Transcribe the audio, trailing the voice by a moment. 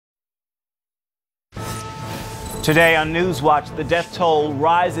Today on NewsWatch, the death toll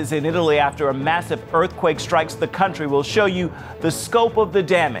rises in Italy after a massive earthquake strikes the country. We'll show you the scope of the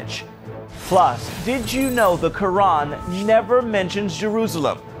damage. Plus, did you know the Quran never mentions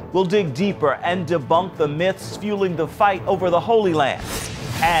Jerusalem? We'll dig deeper and debunk the myths fueling the fight over the Holy Land.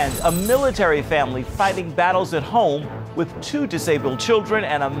 And a military family fighting battles at home with 2 disabled children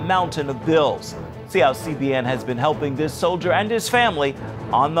and a mountain of bills. See how CBN has been helping this soldier and his family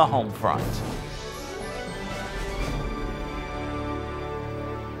on the home front.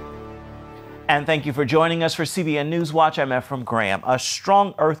 And thank you for joining us for CBN NewsWatch. I'm Ephraim Graham. A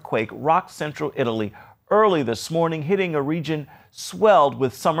strong earthquake rocked central Italy early this morning, hitting a region swelled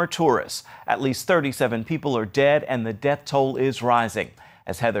with summer tourists. At least 37 people are dead, and the death toll is rising.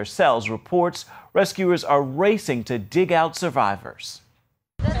 As Heather Sells reports, rescuers are racing to dig out survivors.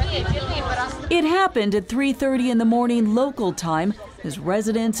 It happened at 3:30 in the morning local time as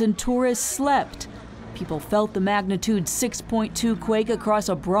residents and tourists slept. People felt the magnitude 6.2 quake across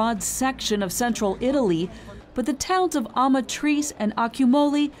a broad section of central Italy, but the towns of Amatrice and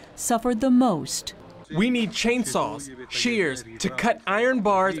Accumoli suffered the most. We need chainsaws, shears to cut iron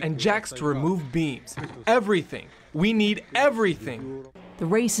bars and jacks to remove beams. Everything. We need everything. The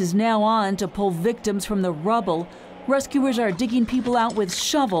race is now on to pull victims from the rubble. Rescuers are digging people out with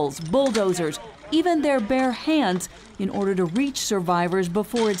shovels, bulldozers, even their bare hands in order to reach survivors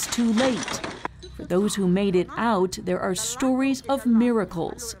before it's too late. For those who made it out, there are stories of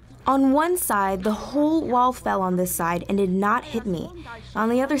miracles. On one side, the whole wall fell on this side and did not hit me. On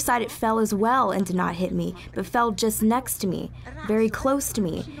the other side, it fell as well and did not hit me, but fell just next to me, very close to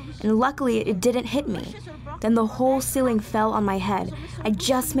me, and luckily it didn't hit me. Then the whole ceiling fell on my head. I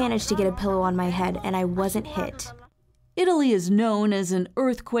just managed to get a pillow on my head and I wasn't hit. Italy is known as an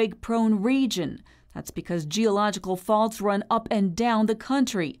earthquake-prone region. That's because geological faults run up and down the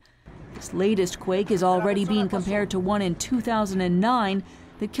country. This latest quake is already being compared to one in 2009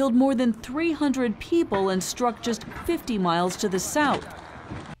 that killed more than 300 people and struck just 50 miles to the south.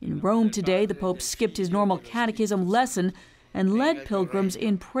 In Rome today, the Pope skipped his normal catechism lesson and led pilgrims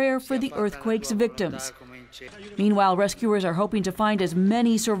in prayer for the earthquake's victims. Meanwhile, rescuers are hoping to find as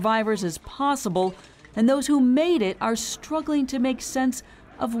many survivors as possible, and those who made it are struggling to make sense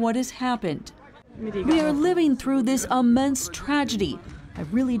of what has happened. We are living through this immense tragedy. I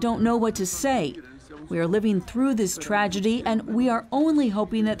really don't know what to say. We are living through this tragedy, and we are only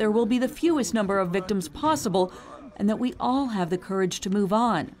hoping that there will be the fewest number of victims possible and that we all have the courage to move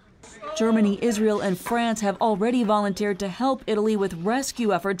on. Germany, Israel, and France have already volunteered to help Italy with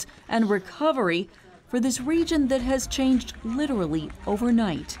rescue efforts and recovery for this region that has changed literally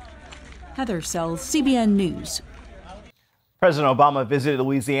overnight. Heather Sells, CBN News. President Obama visited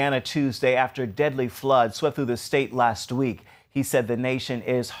Louisiana Tuesday after deadly floods swept through the state last week. He said the nation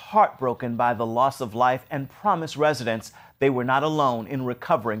is heartbroken by the loss of life and promised residents they were not alone in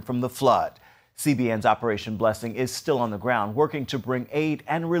recovering from the flood. CBN's Operation Blessing is still on the ground, working to bring aid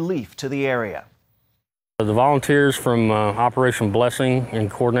and relief to the area. The volunteers from Operation Blessing, in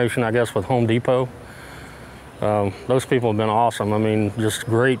coordination, I guess, with Home Depot, those people have been awesome. I mean, just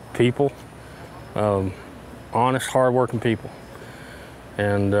great people, honest, hardworking people.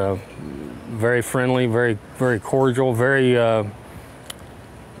 And very friendly, very cordial, very, I'm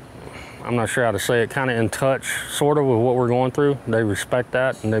not sure how to say it, kind of in touch, sort of, with what we're going through. They respect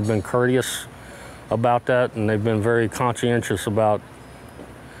that, and they've been courteous about that, and they've been very conscientious about,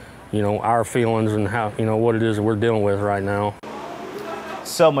 you know, our feelings and how, you know, what it is that we're dealing with right now.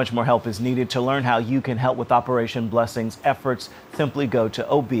 So much more help is needed. To learn how you can help with Operation Blessing's efforts, simply go to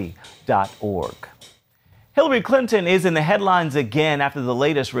ob.org. Hillary Clinton is in the headlines again after the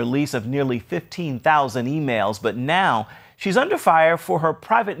latest release of nearly 15,000 emails, but now she's under fire for her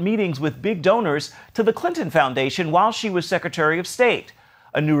private meetings with big donors to the Clinton Foundation while she was Secretary of State.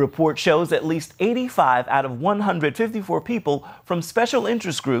 A new report shows at least 85 out of 154 people from special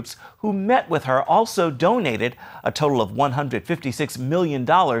interest groups who met with her also donated a total of $156 million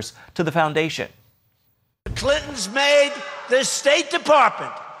to the foundation. The Clintons made the State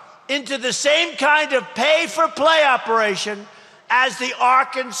Department into the same kind of pay-for-play operation as the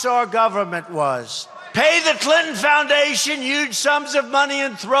Arkansas government was. Pay the Clinton Foundation huge sums of money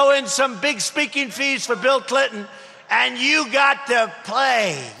and throw in some big speaking fees for Bill Clinton, and you got to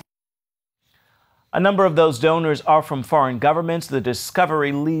play. A number of those donors are from foreign governments. The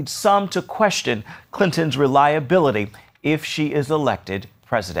discovery leads some to question Clinton's reliability if she is elected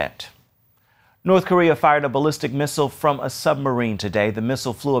president. North Korea fired a ballistic missile from a submarine today. The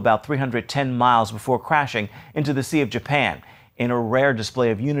missile flew about 310 miles before crashing into the Sea of Japan. In a rare display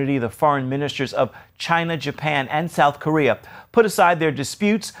of unity, the foreign ministers of China, Japan, and South Korea put aside their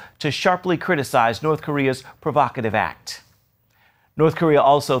disputes to sharply criticize North Korea's provocative act. North Korea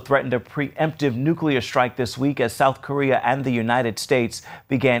also threatened a preemptive nuclear strike this week as South Korea and the United States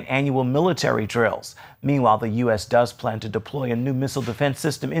began annual military drills. Meanwhile, the U.S. does plan to deploy a new missile defense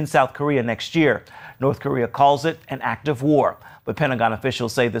system in South Korea next year. North Korea calls it an act of war, but Pentagon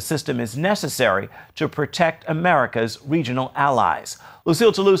officials say the system is necessary to protect America's regional allies.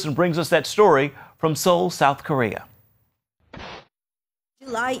 Lucille Toulouse brings us that story from Seoul, South Korea.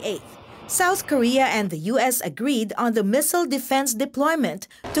 July 8th. South Korea and the U.S. agreed on the missile defense deployment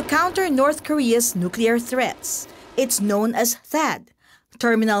to counter North Korea's nuclear threats. It's known as THAAD,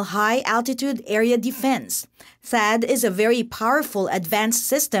 Terminal High Altitude Area Defense. THAAD is a very powerful advanced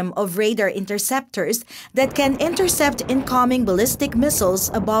system of radar interceptors that can intercept incoming ballistic missiles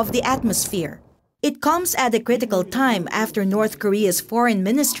above the atmosphere. It comes at a critical time after North Korea's foreign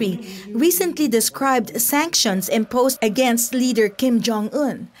ministry recently described sanctions imposed against leader Kim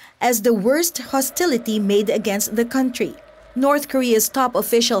Jong-un as the worst hostility made against the country. North Korea's top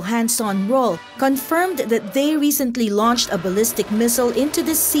official Han Son-rol confirmed that they recently launched a ballistic missile into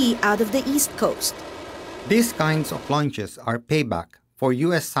the sea out of the East Coast. These kinds of launches are payback for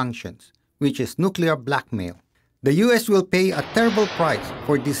U.S. sanctions, which is nuclear blackmail. The U.S. will pay a terrible price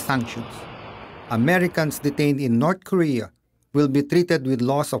for these sanctions. Americans detained in North Korea will be treated with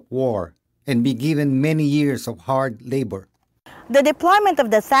loss of war and be given many years of hard labor. The deployment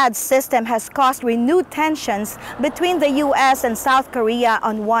of the THAAD system has caused renewed tensions between the U.S. and South Korea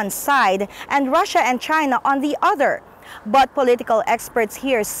on one side and Russia and China on the other. But political experts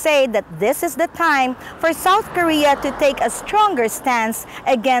here say that this is the time for South Korea to take a stronger stance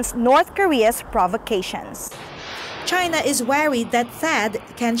against North Korea's provocations. China is worried that THAAD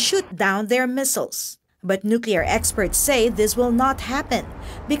can shoot down their missiles. But nuclear experts say this will not happen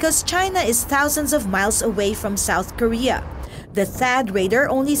because China is thousands of miles away from South Korea. The THAAD radar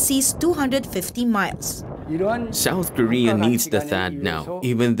only sees 250 miles. South Korea needs the THAAD now,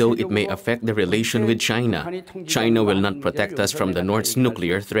 even though it may affect the relation with China. China will not protect us from the North's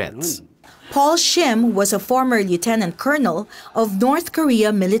nuclear threats. Paul Shim was a former lieutenant colonel of North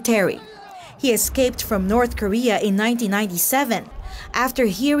Korea military. He escaped from North Korea in 1997 after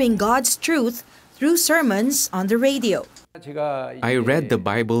hearing God's truth through sermons on the radio. I read the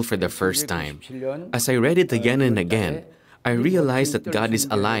Bible for the first time. As I read it again and again, I realized that God is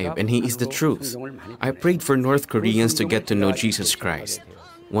alive and He is the truth. I prayed for North Koreans to get to know Jesus Christ.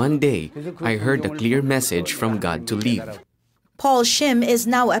 One day, I heard a clear message from God to leave. Paul Shim is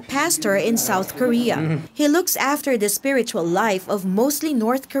now a pastor in South Korea. He looks after the spiritual life of mostly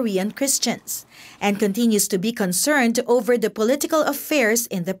North Korean Christians and continues to be concerned over the political affairs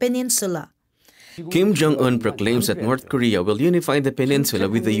in the peninsula. Kim Jong-un proclaims that North Korea will unify the peninsula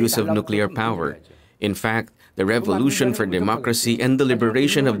with the use of nuclear power. In fact, the revolution for democracy and the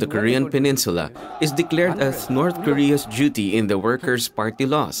liberation of the Korean peninsula is declared as North Korea's duty in the Workers' Party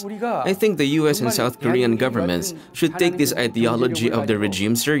laws. I think the U.S. and South Korean governments should take this ideology of the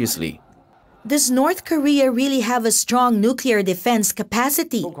regime seriously. Does North Korea really have a strong nuclear defense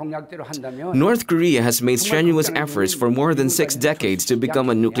capacity? North Korea has made strenuous efforts for more than 6 decades to become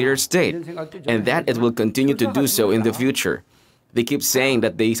a nuclear state, and that it will continue to do so in the future. They keep saying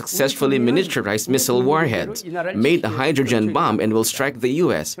that they successfully miniaturized missile warheads, made a hydrogen bomb, and will strike the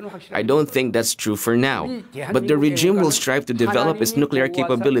U.S. I don't think that's true for now, but the regime will strive to develop its nuclear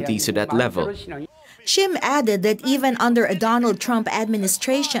capabilities to that level. Shim added that even under a Donald Trump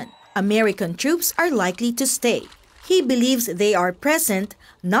administration, American troops are likely to stay. He believes they are present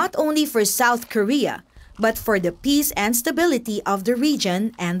not only for South Korea, but for the peace and stability of the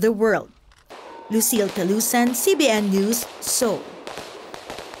region and the world. Lucille Toulouse, CBN News, Seoul.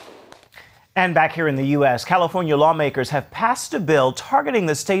 And back here in the U.S., California lawmakers have passed a bill targeting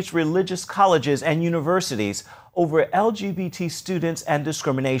the state's religious colleges and universities over LGBT students and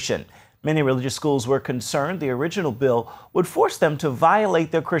discrimination. Many religious schools were concerned the original bill would force them to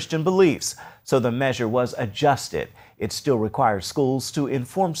violate their Christian beliefs, so the measure was adjusted. It still requires schools to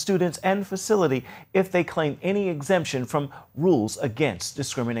inform students and facility if they claim any exemption from rules against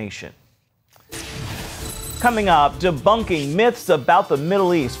discrimination. Coming up, debunking myths about the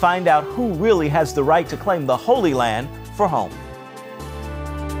Middle East. Find out who really has the right to claim the Holy Land for home.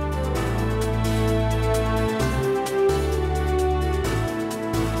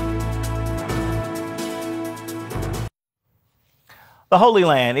 The Holy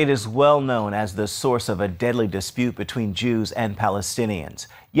Land, it is well known as the source of a deadly dispute between Jews and Palestinians.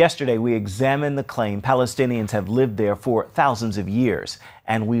 Yesterday, we examined the claim Palestinians have lived there for thousands of years,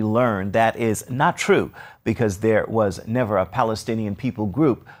 and we learned that is not true because there was never a Palestinian people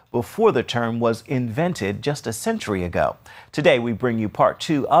group before the term was invented just a century ago. Today, we bring you part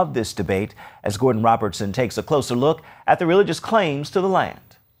 2 of this debate as Gordon Robertson takes a closer look at the religious claims to the land.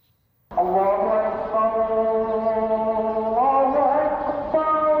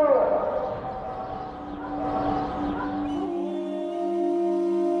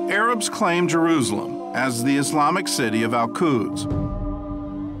 Arabs claim Jerusalem as the Islamic city of Al-Quds.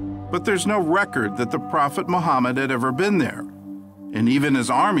 But there's no record that the Prophet Muhammad had ever been there, and even his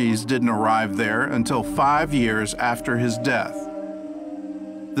armies didn't arrive there until 5 years after his death.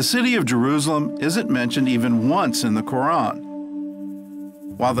 The city of Jerusalem isn't mentioned even once in the Quran,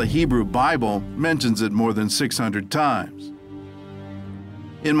 while the Hebrew Bible mentions it more than 600 times.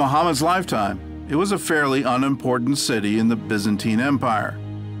 In Muhammad's lifetime, it was a fairly unimportant city in the Byzantine Empire.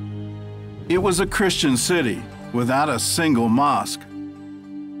 It was a Christian city without a single mosque.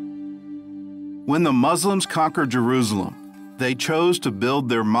 When the Muslims conquered Jerusalem, they chose to build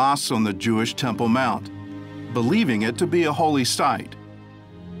their mosques on the Jewish Temple Mount, believing it to be a holy site.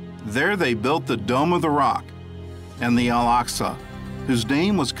 There they built the Dome of the Rock and the Al-Aqsa, whose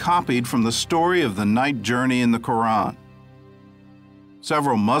name was copied from the story of the night journey in the Quran.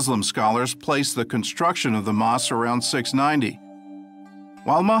 Several Muslim scholars place the construction of the mosque around 690,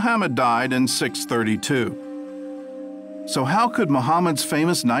 while Muhammad died in 632. So how could Muhammad's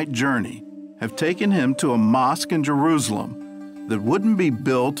famous night journey have taken him to a mosque in Jerusalem that wouldn't be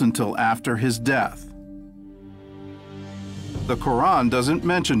built until after his death? The Quran doesn't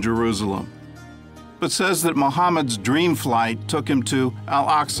mention Jerusalem, but says that Muhammad's dream flight took him to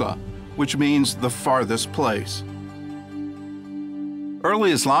Al-Aqsa, which means the farthest place.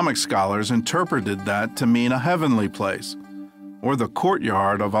 Early Islamic scholars interpreted that to mean a heavenly place, or the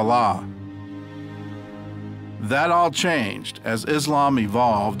courtyard of Allah. That all changed as Islam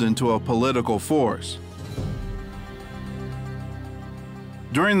evolved into a political force.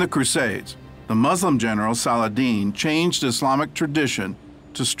 During the Crusades, the Muslim general Saladin changed Islamic tradition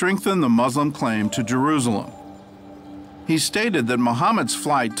to strengthen the Muslim claim to Jerusalem. He stated that Muhammad's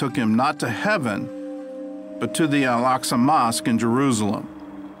flight took him not to heaven, but to the Al-Aqsa Mosque in Jerusalem.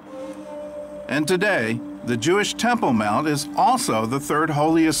 And today, the Jewish Temple Mount is also the third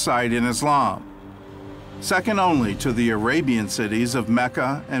holiest site in Islam, second only to the Arabian cities of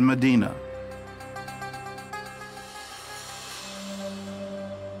Mecca and Medina.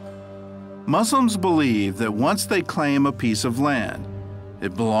 Muslims believe that once they claim a piece of land,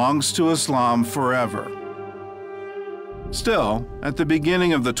 it belongs to Islam forever. Still, at the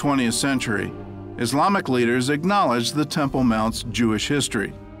beginning of the 20th century, Islamic leaders acknowledged the Temple Mount's Jewish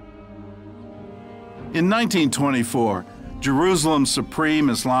history. In 1924, Jerusalem's Supreme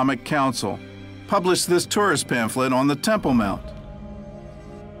Islamic Council published this tourist pamphlet on the Temple Mount.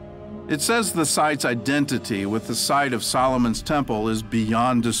 It says the site's identity with the site of Solomon's temple is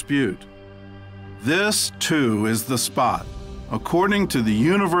beyond dispute. This, too, is the spot, according to the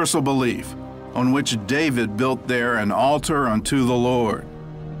universal belief, on which David built there an altar unto the Lord.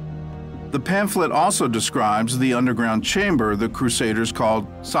 The pamphlet also describes the underground chamber the Crusaders called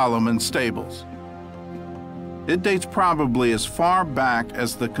Solomon's Stables. It dates probably as far back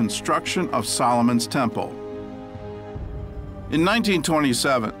as the construction of Solomon's Temple. In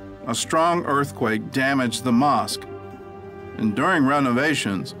 1927, a strong earthquake damaged the mosque, and during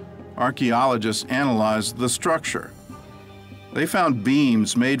renovations, archaeologists analyzed the structure. They found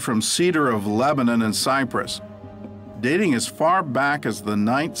beams made from cedar of Lebanon and Cyprus, dating as far back as the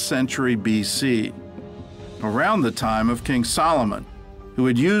 9th century BC, around the time of King Solomon, who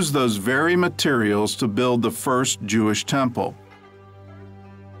had used those very materials to build the first Jewish temple.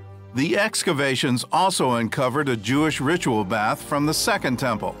 The excavations also uncovered a Jewish ritual bath from the Second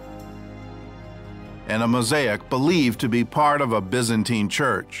Temple, and a mosaic believed to be part of a Byzantine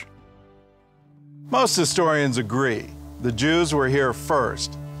church. Most historians agree the Jews were here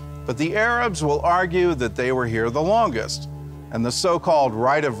first, but the Arabs will argue that they were here the longest, and the so-called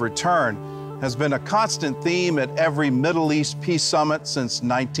right of return has been a constant theme at every Middle East peace summit since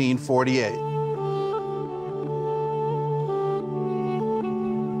 1948.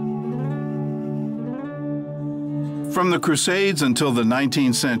 From the Crusades until the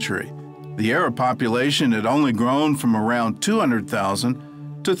 19th century, the Arab population had only grown from around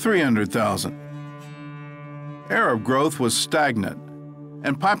 200,000 to 300,000. Arab growth was stagnant,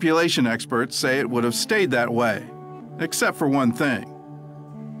 and population experts say it would have stayed that way, except for one thing: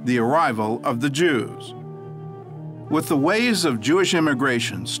 the arrival of the Jews. With the waves of Jewish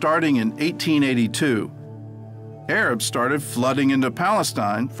immigration starting in 1882, Arabs started flooding into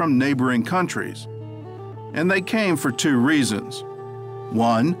Palestine from neighboring countries. And they came for two reasons.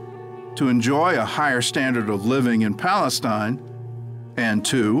 One, to enjoy a higher standard of living in Palestine, and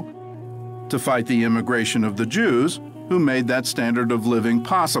two, to fight the immigration of the Jews who made that standard of living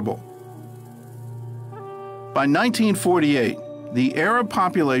possible. By 1948, the Arab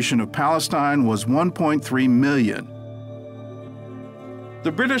population of Palestine was 1.3 million.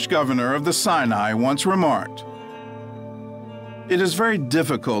 The British governor of the Sinai once remarked, "It is very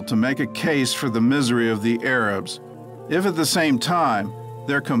difficult to make a case for the misery of the Arabs if at the same time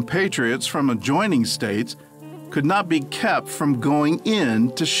their compatriots from adjoining states could not be kept from going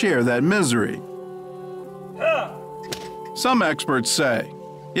in to share that misery." Some experts say,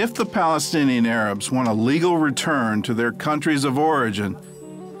 if the Palestinian Arabs want a legal return to their countries of origin,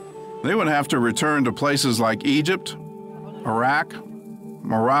 they would have to return to places like Egypt, Iraq,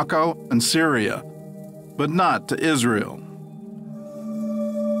 Morocco, and Syria, but not to Israel.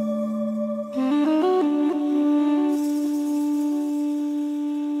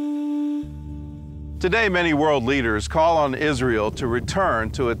 Today, many world leaders call on Israel to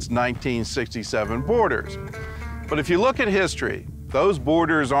return to its 1967 borders. But if you look at history, those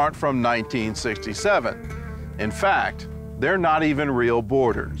borders aren't from 1967. In fact, they're not even real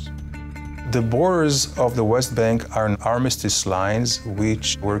borders. The borders of the West Bank are armistice lines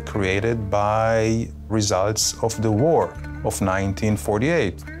which were created by results of the war of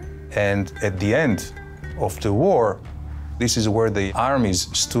 1948. And at the end of the war, this is where the armies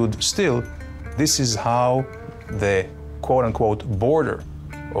stood still. This is how the quote-unquote border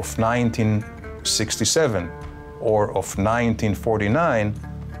of 1967 or of 1949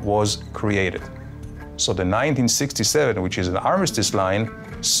 was created. So the 1967, which is an armistice line,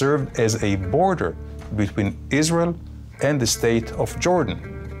 served as a border between Israel and the state of Jordan.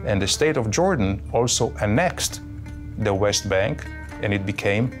 And the state of Jordan also annexed the West Bank, and it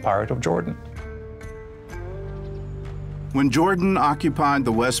became part of Jordan. When Jordan occupied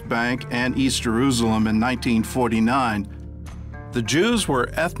the West Bank and East Jerusalem in 1949, the Jews were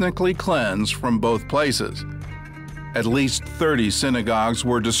ethnically cleansed from both places. At least 30 synagogues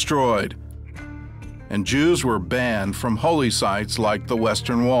were destroyed, and Jews were banned from holy sites like the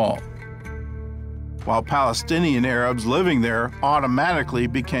Western Wall, while Palestinian Arabs living there automatically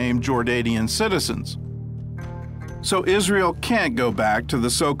became Jordanian citizens. So Israel can't go back to the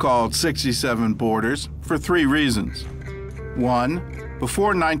so-called 67 borders for three reasons. One,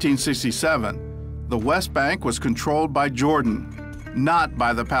 before 1967, the West Bank was controlled by Jordan, not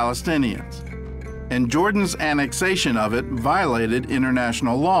by the Palestinians, and Jordan's annexation of it violated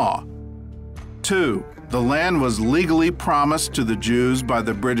international law. Two, the land was legally promised to the Jews by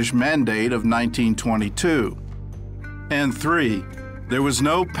the British Mandate of 1922. And three, there was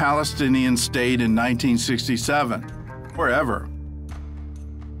no Palestinian state in 1967, or ever.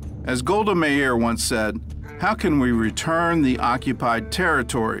 As Golda Meir once said, "How can we return the occupied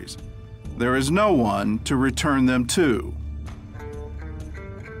territories? There is no one to return them to."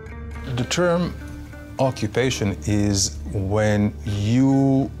 The term occupation is when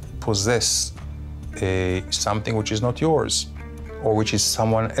you possess something which is not yours or which is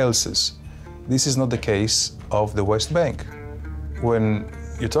someone else's. This is not the case of the West Bank. When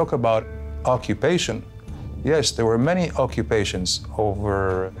you talk about occupation, yes, there were many occupations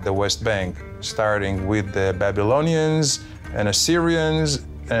over the West Bank, starting with the Babylonians and Assyrians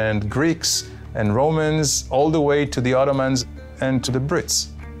and Greeks and Romans, all the way to the Ottomans and to the Brits.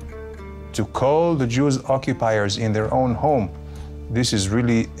 To call the Jews occupiers in their own home, this is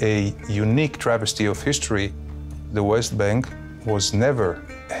really a unique travesty of history. The West Bank was never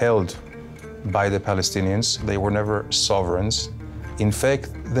held by the Palestinians. They were never sovereigns. In fact,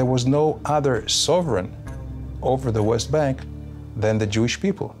 there was no other sovereign over the West Bank than the Jewish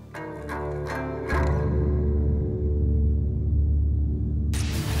people.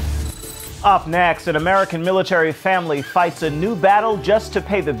 Up next, an American military family fights a new battle just to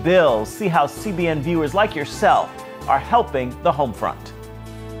pay the bills. See how CBN viewers like yourself are helping the home front.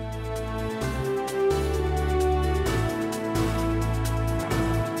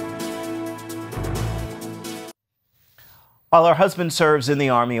 While her husband serves in the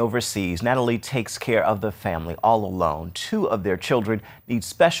Army overseas, Natalie takes care of the family all alone. Two of their children need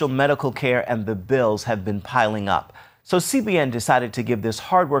special medical care, and the bills have been piling up. So CBN decided to give this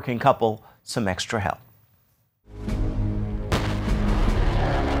hardworking couple some extra help.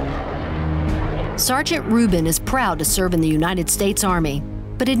 Sergeant Rubin is proud to serve in the United States Army,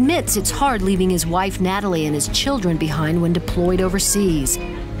 but admits it's hard leaving his wife Natalie and his children behind when deployed overseas.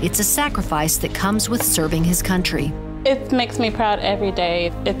 It's a sacrifice that comes with serving his country. It makes me proud every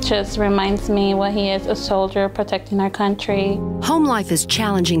day. It just reminds me what he is, a soldier protecting our country. Home life is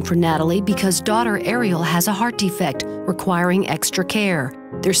challenging for Natalie because daughter Ariel has a heart defect requiring extra care.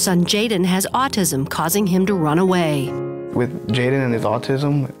 Their son Jaden has autism, causing him to run away. With Jaden and his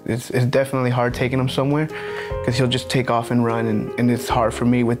autism, it's definitely hard taking him somewhere because he'll just take off and run, and it's hard for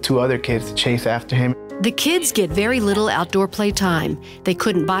me with 2 other kids to chase after him. The kids get very little outdoor playtime. They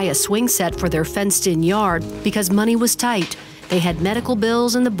couldn't buy a swing set for their fenced-in yard because money was tight. They had medical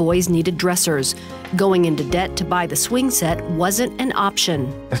bills and the boys needed dressers. Going into debt to buy the swing set wasn't an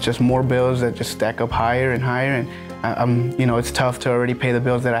option. It's just more bills that just stack up higher and higher, and it's tough to already pay the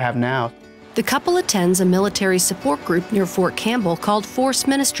bills that I have now. The couple attends a military support group near Fort Campbell called Force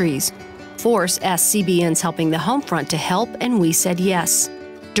Ministries. Force asked CBN's Helping the Homefront to help, and we said yes.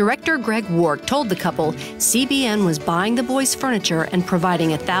 Director Greg Wark told the couple CBN was buying the boys' furniture and providing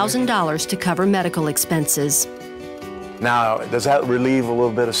 $1,000 to cover medical expenses. Now, does that relieve a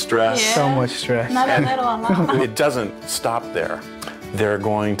little bit of stress? Yeah. So much stress. Not a little, a lot. It doesn't stop there. They're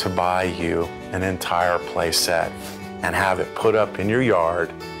going to buy you an entire play set and have it put up in your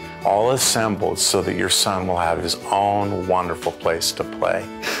yard, all assembled so that your son will have his own wonderful place to play.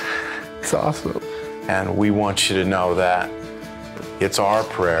 It's awesome. And we want you to know that it's our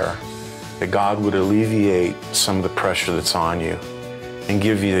prayer that God would alleviate some of the pressure that's on you and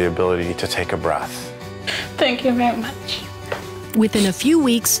give you the ability to take a breath. Thank you very much. Within a few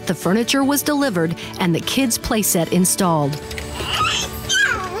weeks, the furniture was delivered and the kids' playset installed.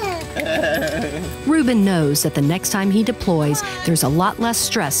 Ruben knows that the next time he deploys, there's a lot less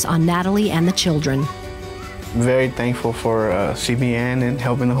stress on Natalie and the children. Very thankful for CBN and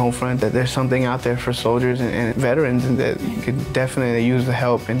Helping the Homefront, that there's something out there for soldiers and veterans and that could definitely use the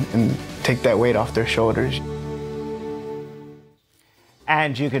help and take that weight off their shoulders.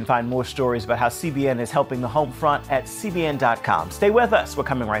 And you can find more stories about how CBN is helping the Homefront at cbn.com. Stay with us. We're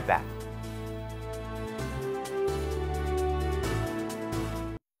coming right back.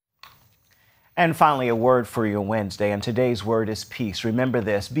 And finally, a word for your Wednesday, and today's word is peace. Remember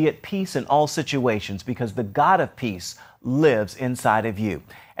this: be at peace in all situations because the God of peace lives inside of you.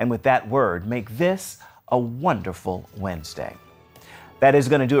 And with that word, make this a wonderful Wednesday. That is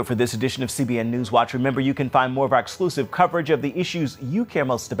going to do it for this edition of CBN NewsWatch. Remember, you can find more of our exclusive coverage of the issues you care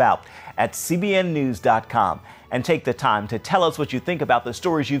most about at cbnnews.com. And take the time to tell us what you think about the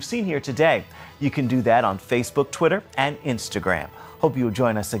stories you've seen here today. You can do that on Facebook, Twitter, and Instagram. Hope you'll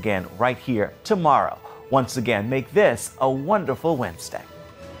join us again right here tomorrow. Once again, make this a wonderful Wednesday.